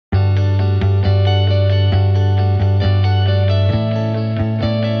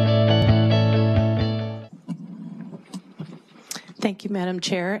Thank you, Madam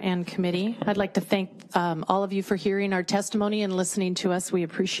Chair and committee. I'd like to thank all of you for hearing our testimony and listening to us. We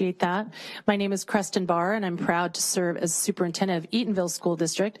appreciate that. My name is Krestin Bahr, and I'm proud to serve as Superintendent of Eatonville School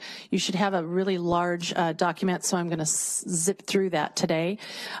District. You should have a really large document, so I'm going to zip through that today.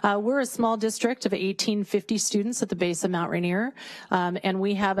 We're a small district of 1850 students at the base of Mount Rainier, and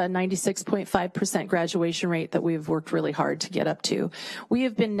we have a 96.5% graduation rate that we've worked really hard to get up to. We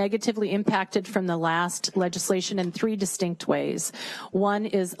have been negatively impacted from the last legislation in 3 distinct ways. One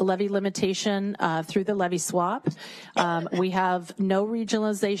is levy limitation through the levy swap. We have no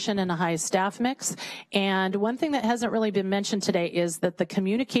regionalization and a high staff mix. And one thing that hasn't really been mentioned today is that the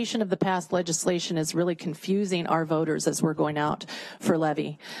communication of the past legislation is really confusing our voters as we're going out for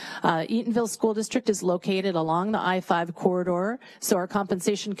levy. Eatonville School District is located along the I-5 corridor, so our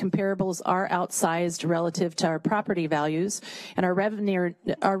compensation comparables are outsized relative to our property values, and our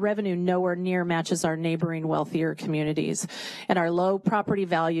revenue nowhere near matches our neighboring wealthier communities. And our low property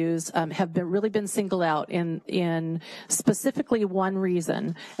values have really been singled out in specifically one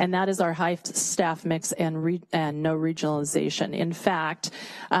reason, and that is our high staff mix and no regionalization. In fact,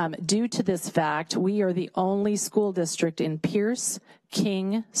 due to this fact, we are the only school district in Pierce,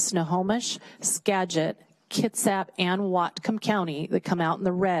 King, Snohomish, Skagit, Kitsap, and Whatcom County that come out in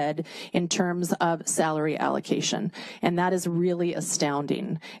the red in terms of salary allocation. And that is really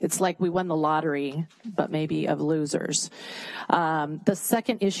astounding. It's like we won the lottery, but maybe of losers. The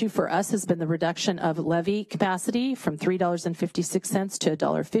second issue for us has been the reduction of levy capacity from $3.56 to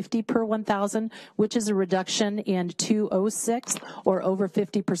 $1.50 per 1,000, which is a reduction in 206 or over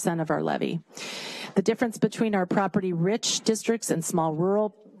 50% of our levy. The difference between our property-rich districts and small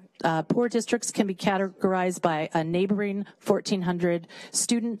rural poor districts can be categorized by a neighboring 1,400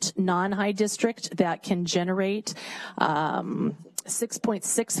 student non-high district that can generate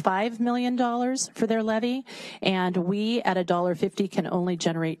 $6.65 million for their levy, and we at $1.50 can only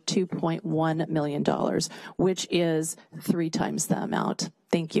generate $2.1 million, which is 3 times the amount.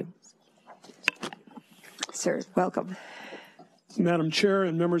 Thank you. Sir, welcome. Madam Chair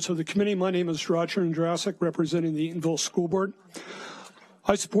and members of the committee, my name is Roger Andrascik, representing the Eatonville School Board.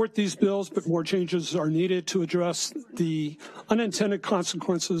 I support these bills, but more changes are needed to address the unintended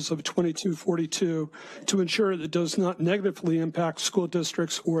consequences of 2242 to ensure that it does not negatively impact school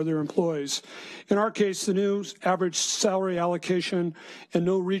districts or their employees. In our case, the new average salary allocation and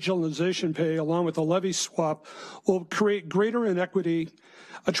no regionalization pay, along with a levy swap, will create greater inequity,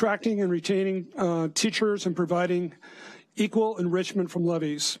 attracting and retaining teachers and providing equal enrichment from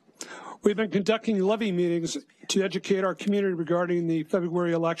levies. We've been conducting levy meetings to educate our community regarding the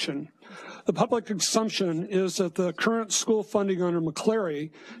February election. The public assumption is that the current school funding under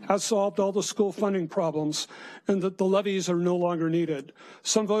McCleary has solved all the school funding problems and that the levies are no longer needed.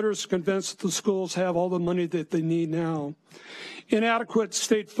 Some voters are convinced that the schools have all the money that they need now. Inadequate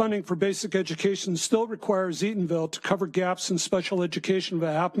state funding for basic education still requires Eatonville to cover gaps in special education of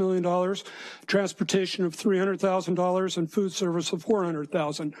 $500,000, transportation of $300,000, and food service of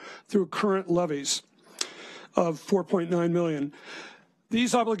 $400,000 through current levies of $4.9 million.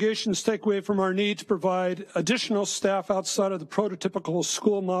 These obligations take away from our need to provide additional staff outside of the prototypical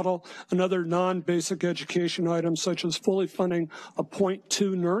school model and other non-basic education items, such as fully funding a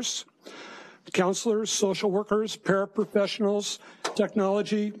 .2 nurse, counselors, social workers, paraprofessionals,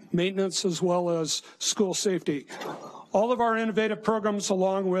 technology, maintenance, as well as school safety. All of our innovative programs,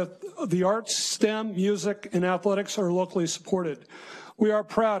 along with the arts, STEM, music, and athletics, are locally supported. We are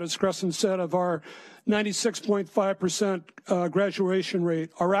proud, as Krestin said, of our 96.5% graduation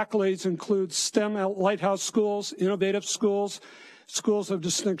rate. Our accolades include STEM lighthouse schools, innovative schools, schools of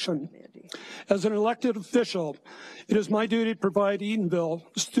distinction. As an elected official, it is my duty to provide Eatonville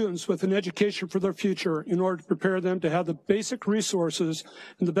students with an education for their future in order to prepare them to have the basic resources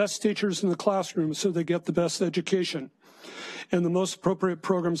and the best teachers in the classroom so they get the best education and the most appropriate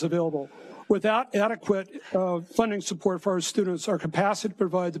programs available. Without adequate funding support for our students, our capacity to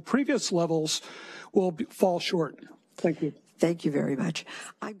provide the previous levels will fall short. Thank you. Thank you very much.